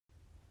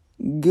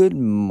Good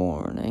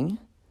morning.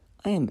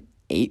 I am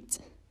 8.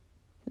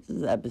 This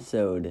is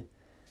episode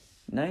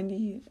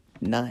 99.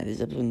 This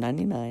is episode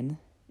 99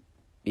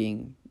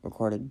 being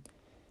recorded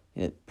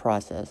in a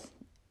process.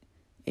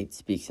 8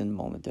 speaks in a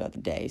moment throughout the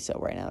day. So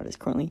right now it is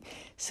currently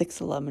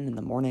 6:11 in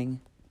the morning.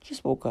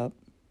 Just woke up.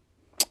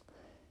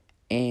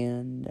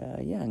 And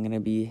I'm going to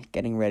be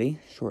getting ready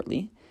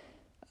shortly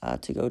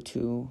to go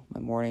to my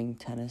morning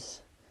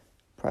tennis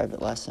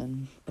private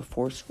lesson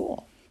before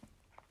school.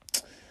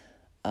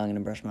 I'm going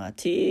to brush my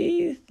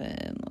teeth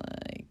and,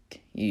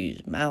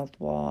 use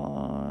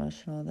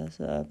mouthwash and all that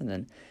stuff. And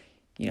then,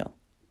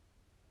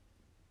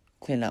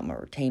 clean out my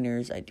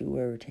retainers. I do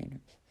wear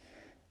retainers.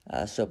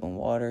 Soap and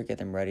water, get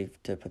them ready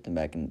to put them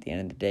back in at the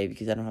end of the day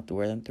because I don't have to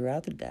wear them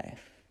throughout the day.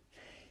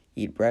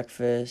 Eat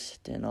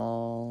breakfast and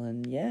all,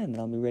 and then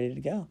I'll be ready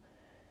to go.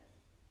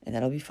 And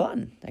that'll be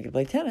fun. I can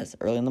play tennis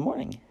early in the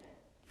morning.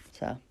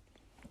 So,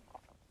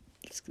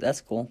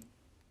 that's cool.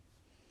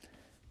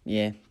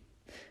 Yeah.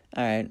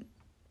 All right.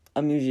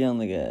 I'm usually on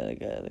like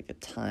a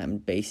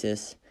timed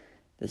basis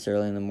this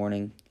early in the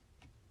morning,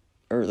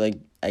 or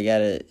I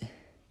gotta.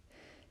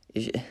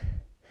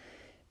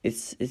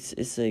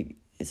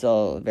 It's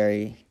all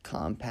very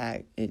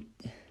compact.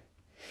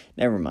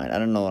 Never mind. I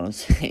don't know what I'm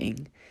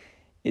saying.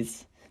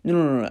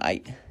 No.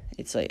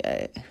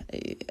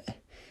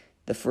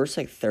 The first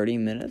 30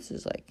 minutes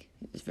is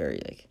very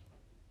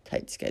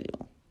tight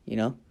schedule.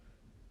 You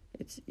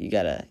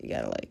gotta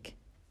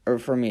or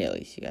for me at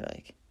least, you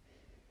gotta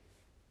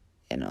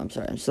I'm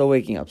sorry, I'm still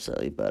waking up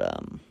slowly, but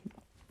I'm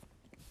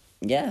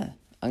gonna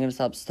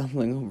stop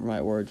stumbling over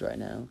my words right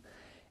now,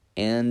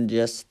 and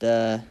just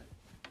get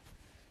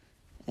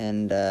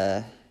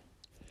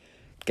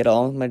on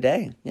with my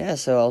day. Yeah,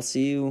 so I'll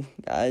see you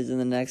guys in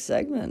the next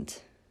segment.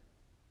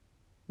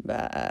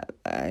 But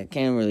I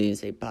can't really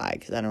say bye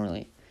because I don't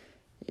really.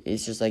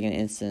 It's just like an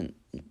instant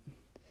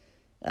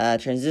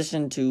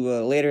transition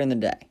to later in the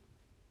day.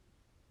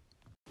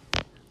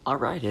 All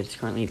right, it's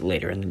currently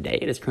later in the day.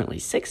 It is currently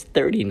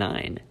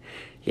 6:39.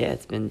 Yeah,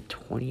 it's been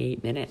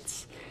 28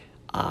 minutes.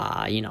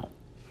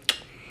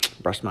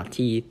 Brushed my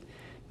teeth,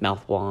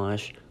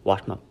 mouthwash,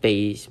 washed my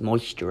face,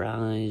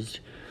 moisturized,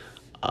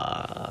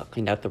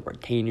 cleaned out the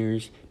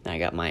retainers. Now I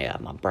got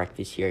my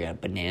breakfast here. I got a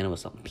banana with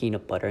some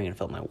peanut butter. I'm going to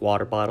fill my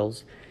water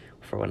bottles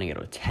for when I go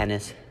to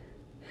tennis.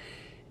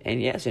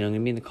 And I'm going to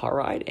be in the car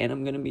ride, and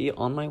I'm going to be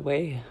on my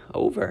way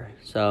over.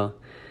 So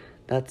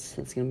that's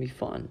going to be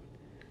fun.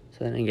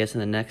 So then I guess in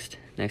the next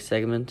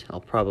segment, I'll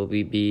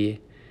probably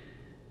be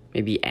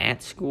maybe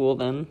at school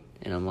then.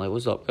 And I'm like,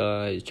 what's up,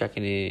 guys?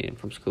 Checking in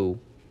from school.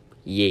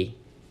 Yay.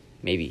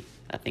 Maybe.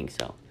 I think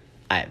so.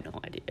 I have no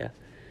idea.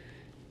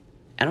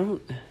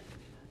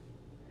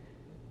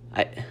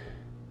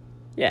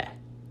 Yeah,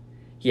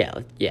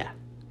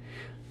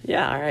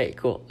 all right,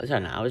 cool. So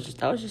no, I was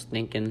just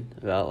thinking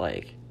about,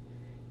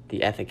 the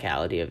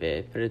ethicality of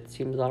it, but it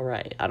seems all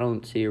right. I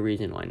don't see a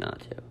reason why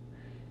not to.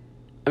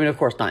 I mean, of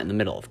course, not in the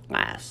middle of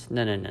class.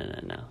 No.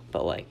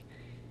 But,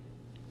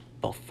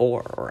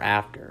 before or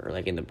after, or,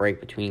 in the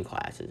break between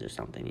classes or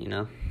something,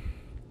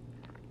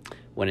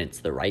 when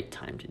it's the right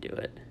time to do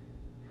it.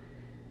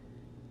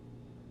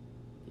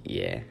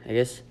 Yeah, I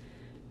guess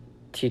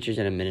teachers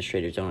and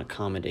administrators don't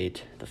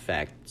accommodate the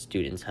fact that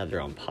students have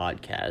their own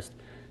podcast,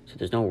 so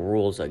there's no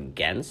rules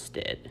against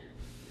it,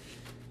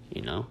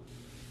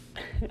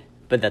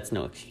 But that's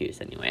no excuse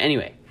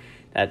anyway.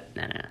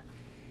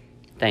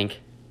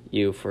 Thank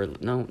you for...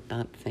 it's not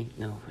the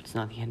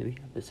end of the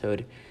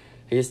episode.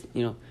 I guess,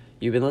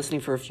 you've been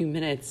listening for a few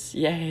minutes.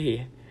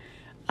 Yay!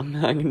 I'm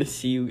not going to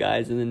see you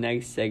guys in the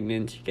next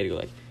segment. You gotta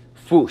go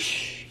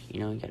whoosh.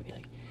 You gotta be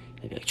like,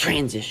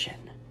 transition.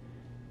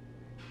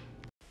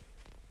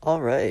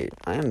 Alright,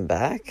 I am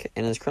back,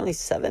 and it's currently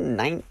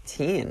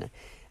 7:19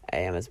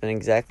 a.m. It's been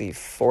exactly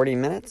 40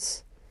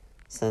 minutes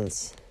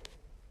since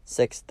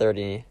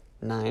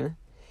 6:39,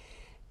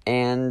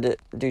 and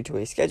due to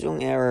a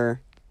scheduling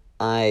error,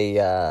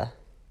 I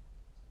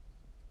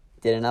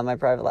didn't have my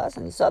private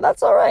lesson, so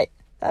that's alright.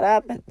 That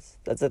happens.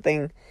 That's a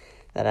thing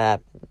that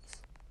happens.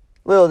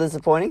 A little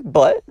disappointing,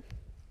 but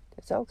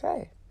it's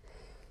okay.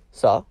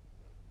 So,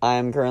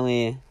 I'm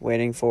currently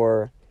waiting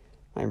for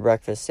my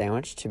breakfast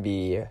sandwich to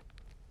be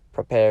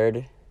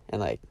prepared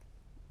and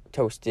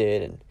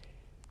toasted and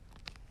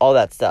all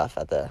that stuff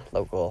at the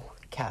local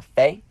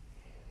cafe.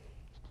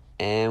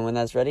 And when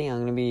that's ready, I'm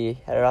going to be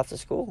headed off to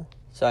school.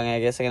 So I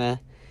guess I'm going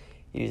to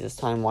use this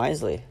time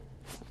wisely.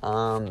 What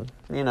am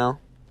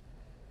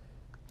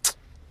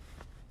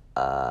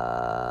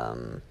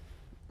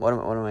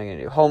I going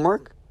to do?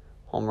 Homework.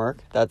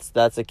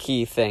 That's a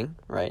key thing,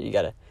 right? You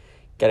got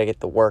to get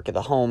the work at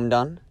the home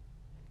done.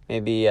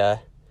 Maybe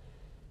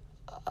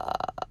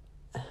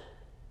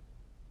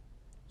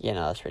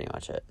that's pretty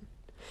much it.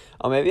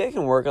 Oh, maybe I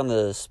can work on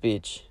the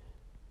speech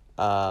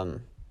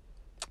that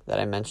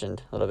I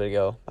mentioned a little bit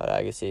ago about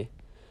Agassi.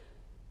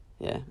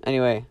 Yeah.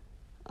 Anyway,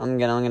 I'm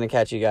gonna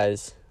catch you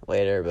guys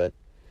later, but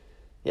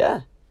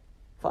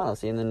fun. I'll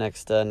see you in the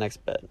next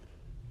bit.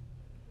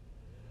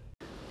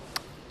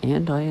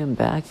 And I am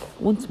back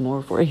once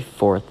more for a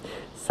fourth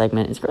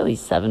segment. It's currently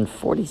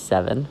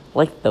 7:47,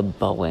 like the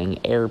Boeing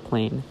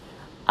airplane.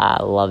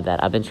 I love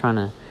that. I've been trying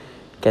to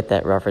get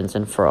that reference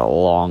in for a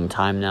long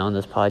time now in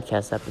this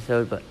podcast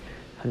episode, but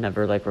I've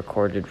never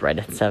recorded right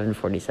at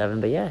 7:47.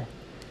 But yeah,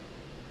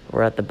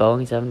 we're at the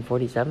Boeing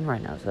 747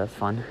 right now, so that's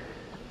fun.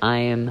 I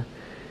am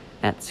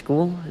at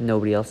school.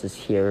 Nobody else is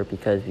here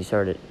because we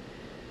started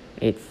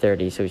at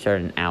 8:30, so we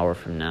started an hour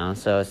from now.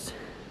 So it's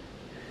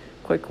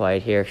quite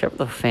quiet here, except for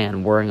the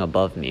fan whirring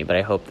above me, but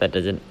I hope that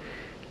doesn't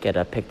get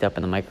picked up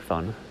in the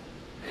microphone.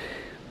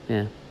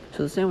 Yeah,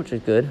 so the sandwich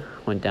is good.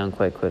 Went down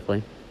quite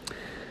quickly.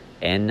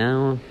 And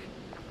now,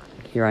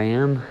 here I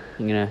am.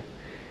 I'm going to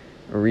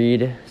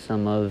read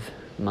some of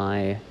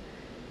my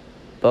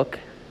book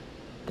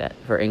that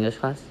for English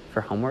class,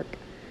 for homework.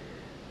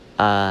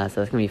 So that's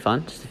going to be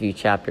fun. Just a few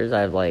chapters. I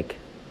have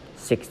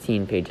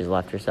 16 pages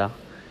left or so.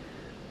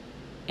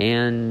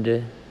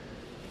 And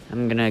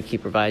I'm going to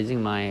keep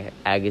revising my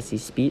Agassi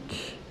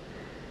speech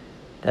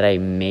that I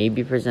may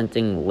be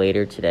presenting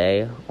later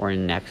today or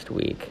next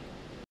week.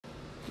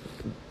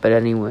 But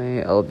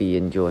anyway, I'll be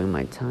enjoying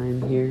my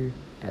time here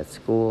at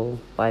school,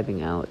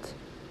 vibing out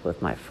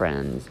with my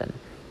friends and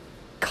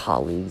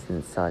colleagues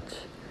and such.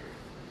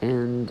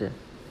 And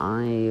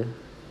I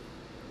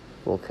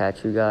will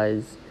catch you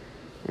guys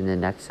in the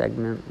next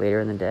segment later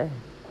in the day.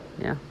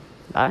 Yeah,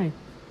 bye.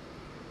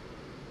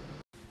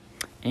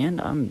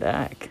 And I'm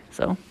back.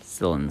 So,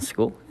 still in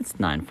school. It's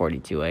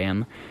 9:42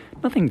 a.m.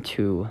 Nothing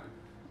too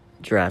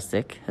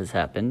drastic has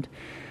happened.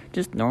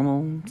 Just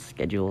normal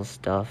schedule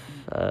stuff.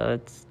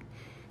 It's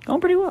going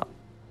pretty well.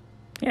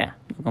 Yeah,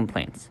 no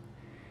complaints.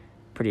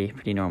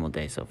 Pretty normal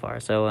day so far.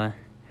 So,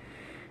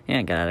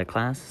 yeah, got out of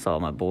class. Saw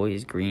my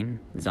boys, Green,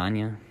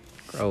 Zanya,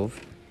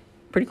 Grove.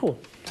 Pretty cool.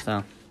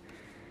 So,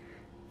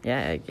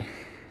 yeah,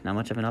 not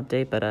much of an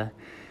update, but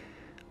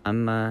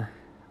I'm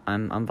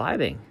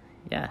vibing.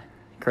 Yeah.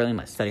 Currently in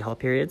my study hall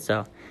period, so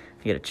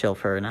I get to chill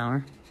for an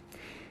hour.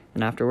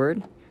 And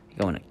afterward,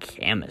 I go into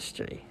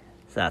chemistry.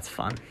 So that's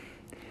fun.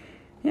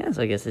 Yeah,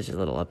 so I guess it's just a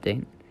little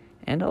update.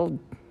 And I'll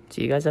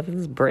see you guys after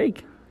this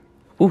break.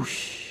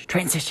 Whoosh,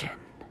 transition.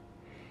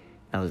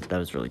 That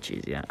was really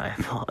cheesy. I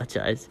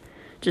apologize.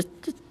 Just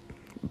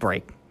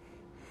break.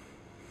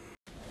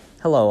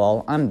 Hello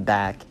all, I'm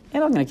back.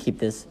 And I'm going to keep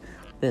this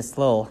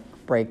little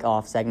break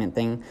off segment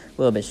thing a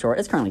little bit short.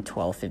 It's currently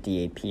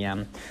 12:58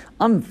 p.m.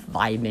 I'm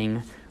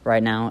vibing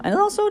right now. And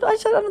also, I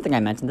don't think I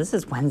mentioned, this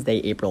is Wednesday,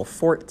 April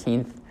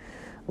 14th.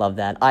 Love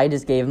that. I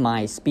just gave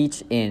my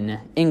speech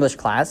in English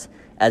class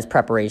as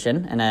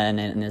preparation and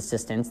an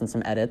assistance and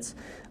some edits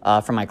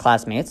from my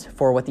classmates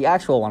for what the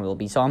actual one will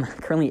be. So I'm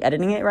currently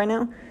editing it right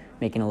now,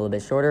 making it a little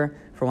bit shorter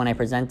for when I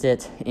present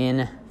it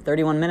in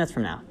 31 minutes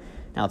from now.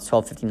 Now it's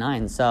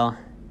 12:59, so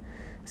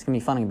it's going to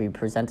be fun. I'm going to be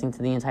presenting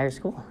to the entire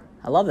school.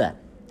 I love that.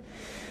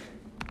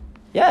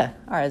 Yeah,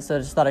 all right, so I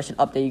just thought I should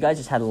update you guys.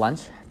 Just had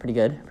lunch. Pretty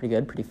good,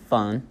 pretty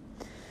fun.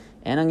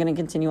 And I'm going to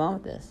continue on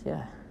with this,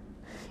 yeah.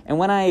 And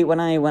when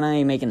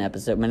I make an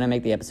episode, when I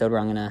make the episode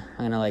where I'm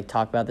gonna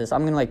talk about this,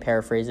 I'm gonna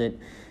paraphrase it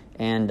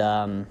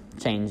and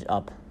change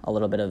up a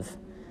little bit of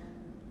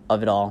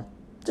it all.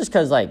 Just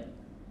cause I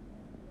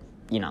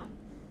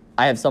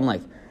have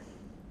some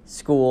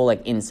school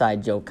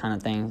inside joke kind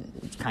of thing,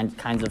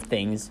 kinds of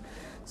things.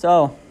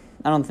 So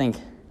I don't think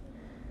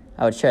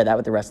I would share that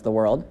with the rest of the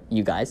world,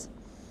 you guys,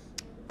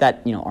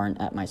 that aren't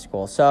at my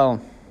school.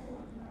 So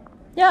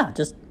yeah,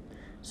 just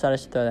thought I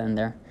should throw that in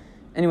there.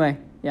 Anyway,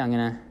 yeah, I'm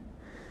gonna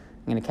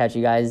catch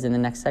you guys in the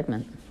next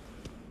segment.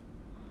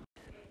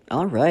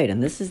 All right,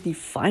 and this is the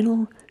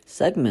final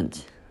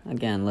segment.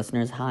 Again,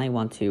 listeners, I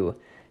want to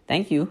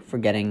thank you for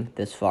getting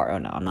this far. Oh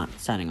no, I'm not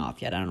signing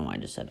off yet. I don't know why I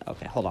just said.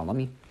 Okay, hold on. Let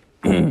me.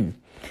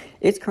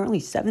 It's currently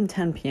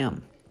 7:10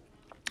 p.m.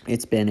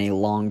 It's been a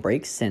long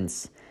break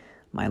since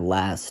my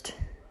last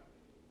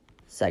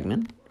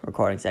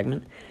recording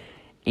segment,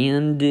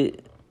 and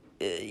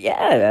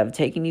yeah, I've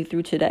taken you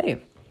through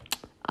today.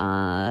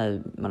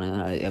 When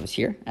I was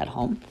here at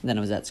home, then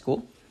I was at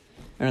school,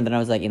 and then I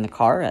was in the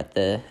car at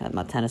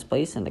my tennis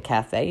place and the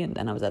cafe, and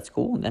then I was at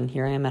school, and then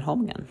here I am at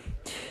home again.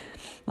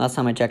 Last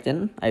time I checked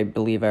in, I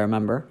believe I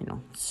remember,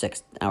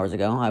 6 hours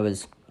ago, I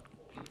was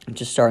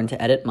just starting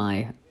to edit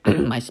my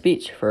my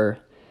speech for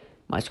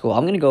my school.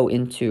 I'm gonna go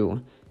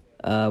into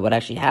what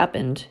actually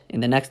happened in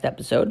the next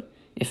episode,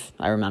 if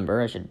I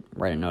remember. I should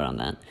write a note on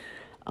that.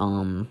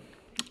 And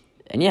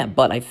yeah,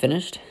 but I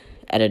finished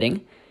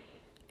editing.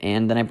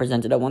 And then I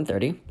presented at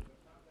 1:30.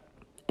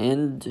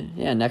 And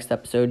yeah, next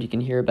episode you can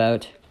hear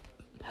about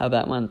how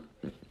that went.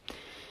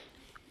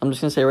 I'm just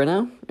going to say right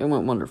now, it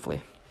went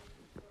wonderfully.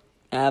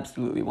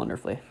 Absolutely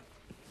wonderfully.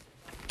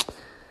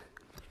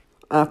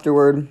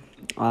 Afterward,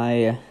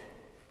 I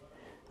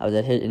was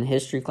in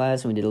history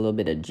class and we did a little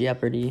bit of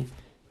Jeopardy,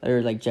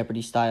 or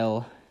Jeopardy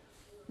style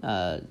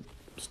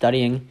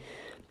studying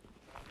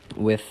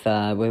with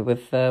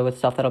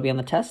stuff that'll be on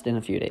the test in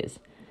a few days.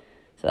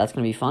 So that's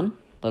going to be fun.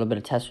 A little bit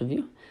of test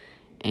review.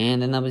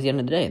 And then that was the end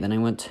of the day. Then I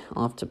went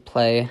off to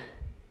play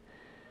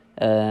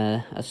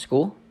a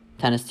school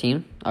tennis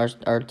team,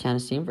 our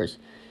tennis team versus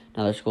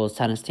another school's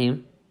tennis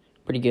team.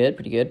 Pretty good,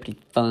 pretty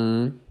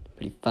fun.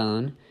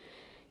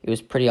 It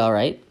was pretty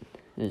alright.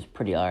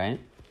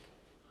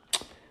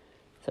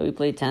 So we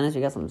played tennis,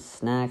 we got some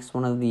snacks.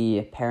 One of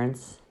the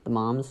parents, the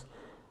moms,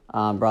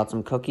 brought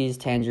some cookies,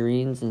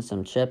 tangerines, and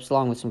some chips,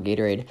 along with some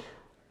Gatorade.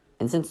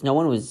 And since no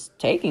one was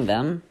taking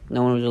them,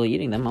 no one was really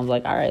eating them, I was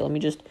like, alright, let me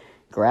just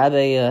grab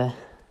a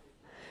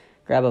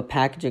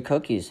package of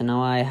cookies. So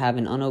now I have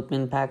an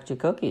unopened package of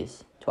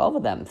cookies. 12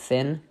 of them,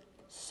 thin,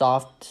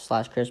 soft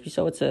 / crispy.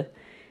 So it's a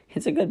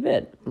good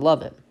bit.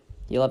 Love it.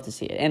 You love to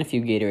see it, and a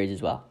few Gatorades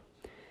as well.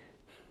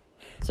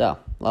 So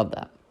love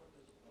that.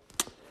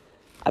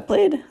 I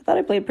thought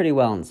I played pretty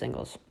well in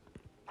singles.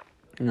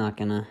 I'm not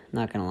gonna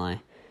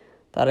lie.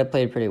 Thought I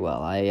played pretty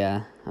well.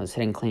 I was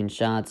hitting clean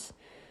shots.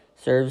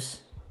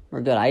 Serves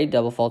were good. I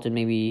double faulted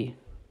maybe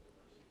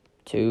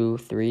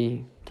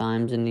 2-3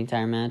 times in the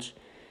entire match.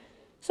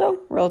 So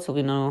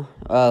relatively low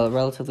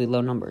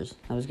numbers.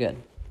 That was good.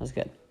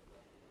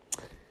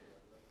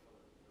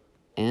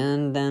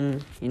 And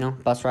then,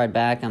 bus ride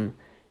back.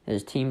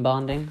 There's team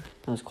bonding.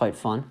 That was quite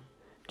fun.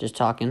 Just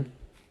talking,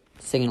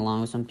 singing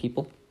along with some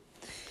people.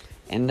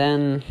 And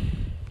then,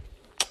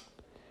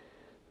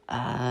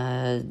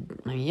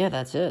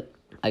 that's it.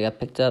 I got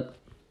picked up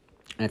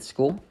at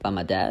school by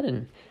my dad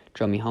and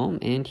drove me home,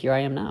 and here I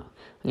am now.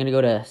 I'm going to go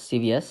to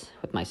CVS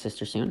with my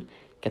sister soon,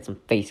 get some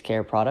face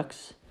care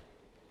products,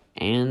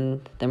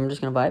 and then we're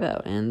just going to vibe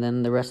out. And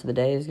then the rest of the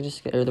day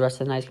the rest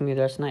of the night is going to be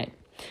the rest of the night.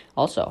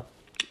 Also,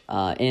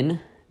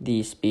 in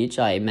the speech,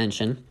 I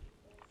mentioned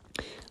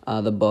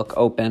the book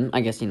Open.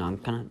 I guess, I'm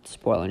kind of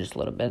spoiling just a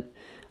little bit.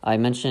 I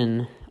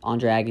mentioned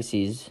Andre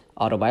Agassi's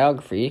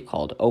autobiography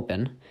called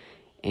Open,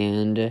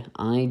 and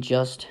I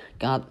just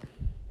got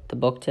the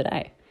book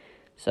today.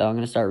 So I'm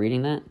going to start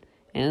reading that,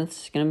 and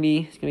it's going to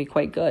be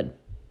quite good.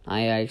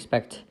 I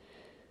expect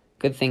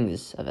good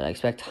things of it. I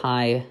expect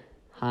I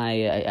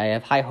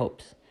have high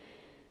hopes.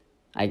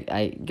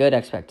 I good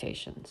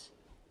expectations.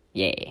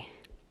 Yeah.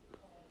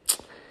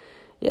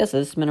 Yeah, so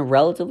this has been a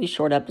relatively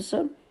short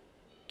episode.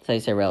 So I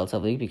say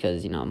relatively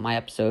because, my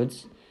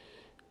episodes,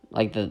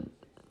 like the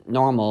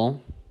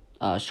normal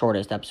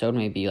shortest episode,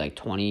 may be like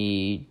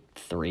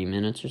 23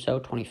 minutes or so,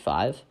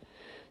 25.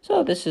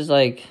 So this is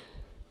like,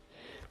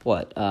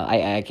 what?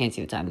 I can't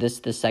see the time.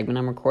 This segment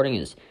I'm recording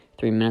is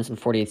 3 minutes and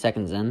 48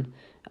 seconds in.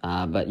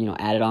 But,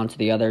 added on to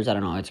the others, I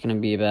don't know. It's going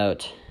to be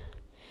about,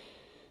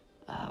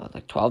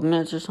 12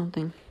 minutes or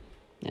something.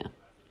 Yeah.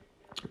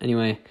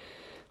 Anyway,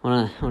 I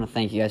want to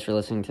thank you guys for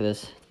listening to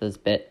this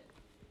bit,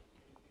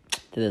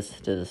 to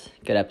this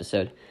good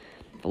episode.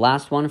 The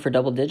last one for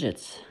double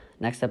digits.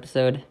 Next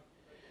episode,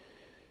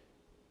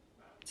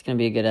 it's gonna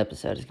be a good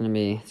episode. It's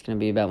gonna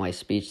be about my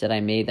speech that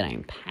I made that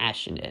I'm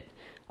passionate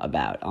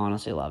about.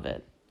 Honestly, love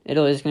it.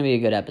 It's gonna be a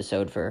good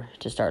episode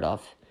to start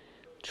off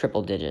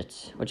triple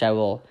digits, which I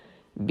will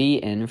be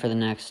in for the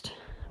next,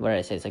 what did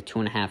I say? It's like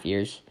 2.5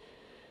 years,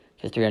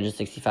 because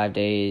 365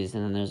 days,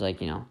 and then there's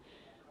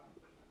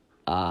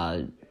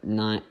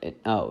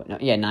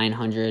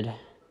 900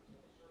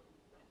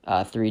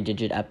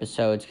 3-digit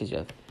episodes, because you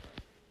have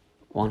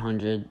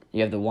 100,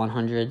 you have the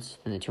 100s,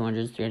 and the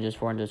 200s, 300s,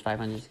 400s,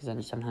 500s,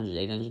 600s, 700s,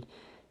 800s,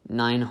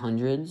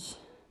 900s.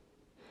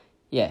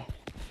 Yeah.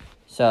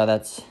 So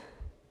that's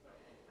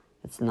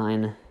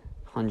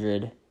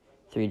 900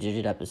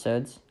 3-digit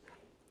episodes.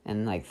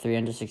 And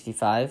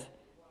 365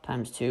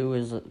 times 2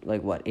 is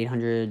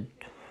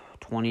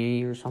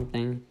 820 or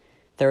something.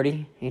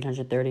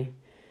 830.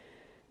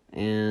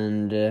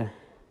 And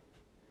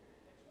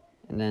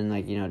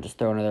then just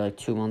throw another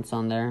 2 months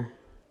on there.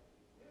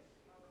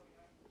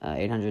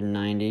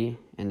 890,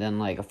 and then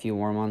a few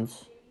more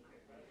months.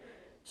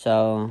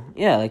 So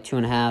yeah,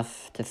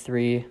 2.5 to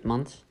 3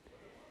 months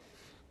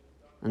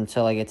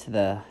until I get to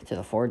the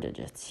 4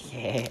 digits.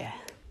 Yeah,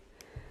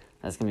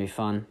 that's gonna be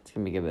fun. It's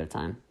gonna be a good bit of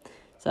time.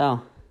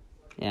 So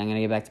yeah, I'm gonna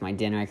get back to my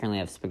dinner. I currently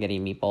have spaghetti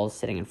and meatballs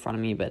sitting in front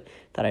of me, but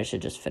thought I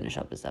should just finish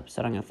up this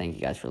episode. I'm gonna thank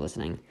you guys for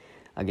listening.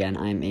 Again,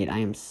 I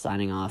am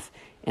signing off,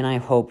 and I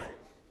hope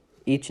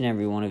each and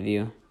every one of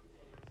you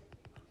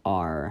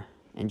are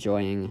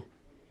enjoying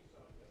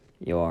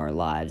your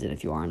lives, and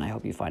if you aren't, I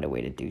hope you find a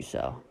way to do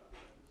so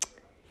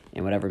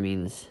in whatever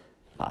means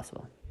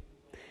possible.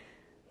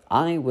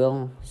 I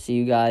will see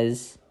you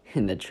guys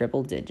in the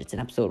triple digits in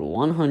episode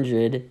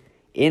 100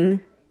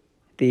 in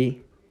the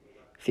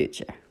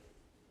future.